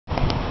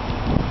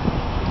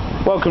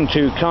Welcome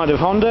to Cardiff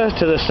Honda,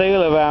 to the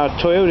sale of our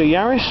Toyota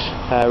Yaris,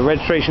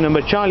 registration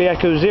number Charlie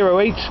Echo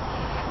 08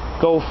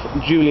 Golf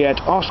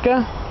Juliet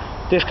Oscar.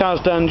 This car's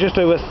done just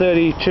over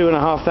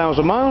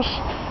 32,500 miles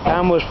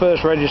and was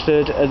first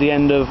registered at the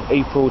end of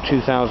April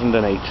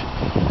 2008.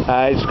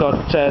 It's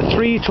got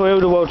 3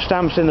 Toyota World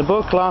stamps in the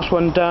book, last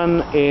one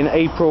done in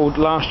April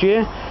last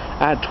year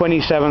at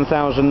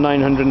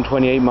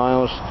 27,928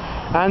 miles,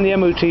 and the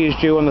MOT is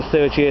due on the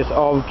 30th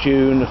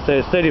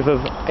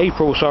of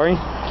April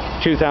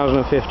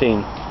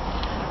 2015.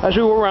 As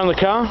we walk around the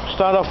car,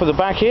 start off with the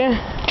back here.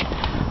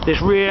 This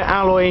rear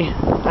alloy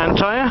and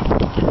tyre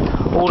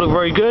all look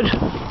very good,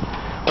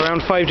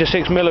 around 5 to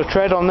 6 mil of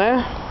tread on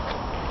there.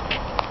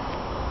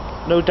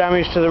 No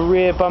damage to the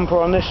rear bumper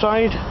on this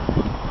side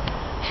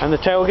and the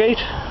tailgate.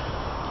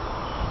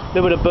 A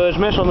little bit of bird's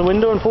mess on the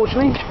window,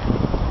 unfortunately.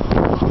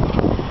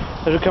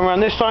 As we come around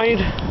this side,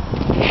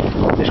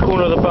 this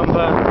corner of the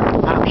bumper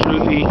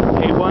absolutely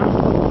A1,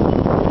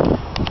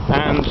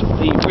 and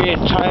the rear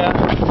tyre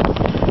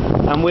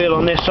and wheel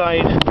on this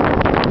side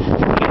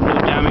get no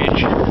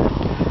damage,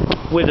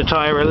 with the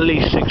tyre at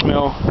least 6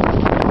 mil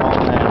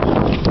on there.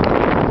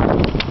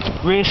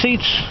 Rear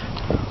seats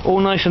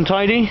all nice and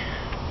tidy.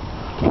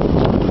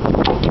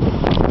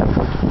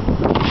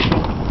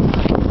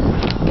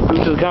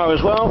 Boot of the car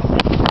as well,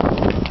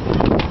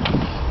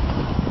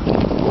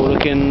 all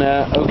looking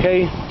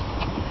okay.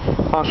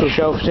 Parcel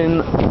shelves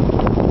in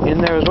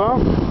there as well.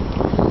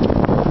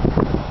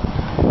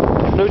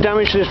 No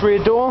damage to this rear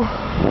door,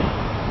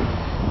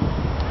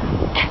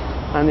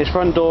 and this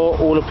front door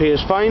all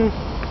appears fine.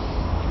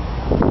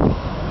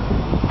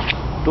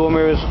 Door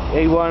mirrors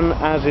A1,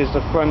 as is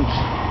the front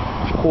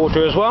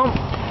quarter as well.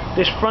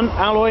 This front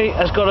alloy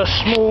has got a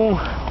small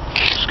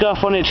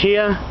scuff on it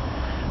here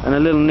and a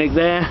little nick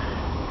there,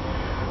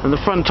 and the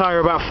front tyre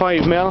about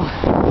 5 mil.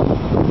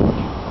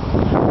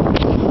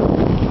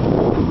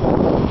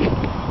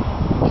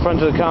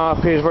 Front of the car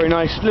appears very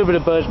nice, a little bit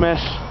of bird's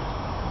mess.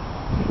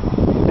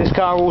 This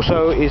car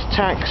also is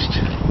taxed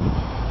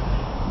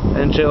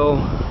until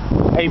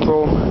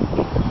April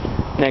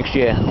next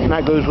year, and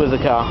that goes with the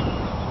car.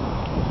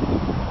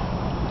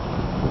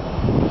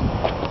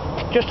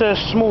 Just a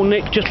small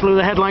nick just below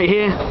the headlight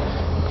here,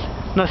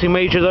 nothing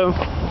major though.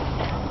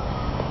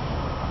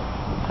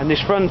 And this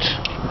front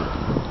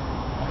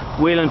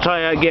wheel and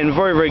tyre, again,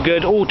 very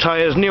good. All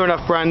tyres near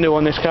enough brand new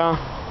on this car.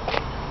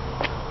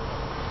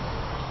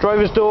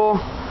 Driver's door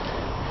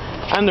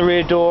and the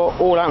rear door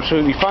all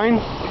absolutely fine.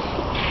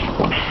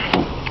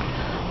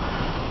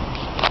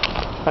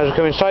 As we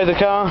come inside the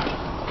car,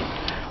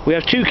 we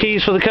have 2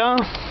 keys for the car.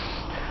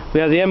 We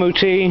have the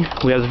MOT,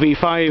 we have the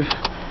V5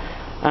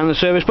 and the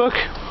service book.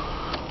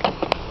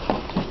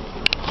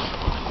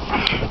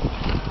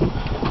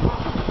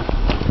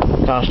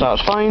 Car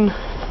starts fine.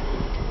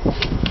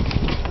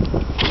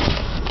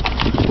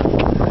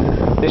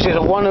 This is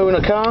a one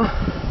owner car,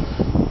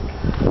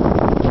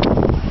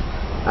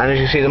 and as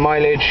you see, the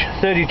mileage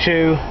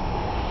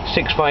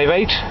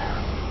 32,658,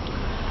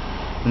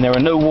 and there are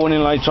no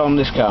warning lights on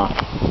this car.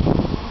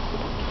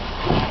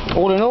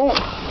 All in all,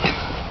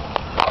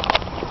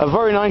 a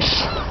very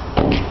nice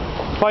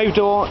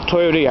 5-door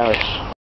Toyota Yaris.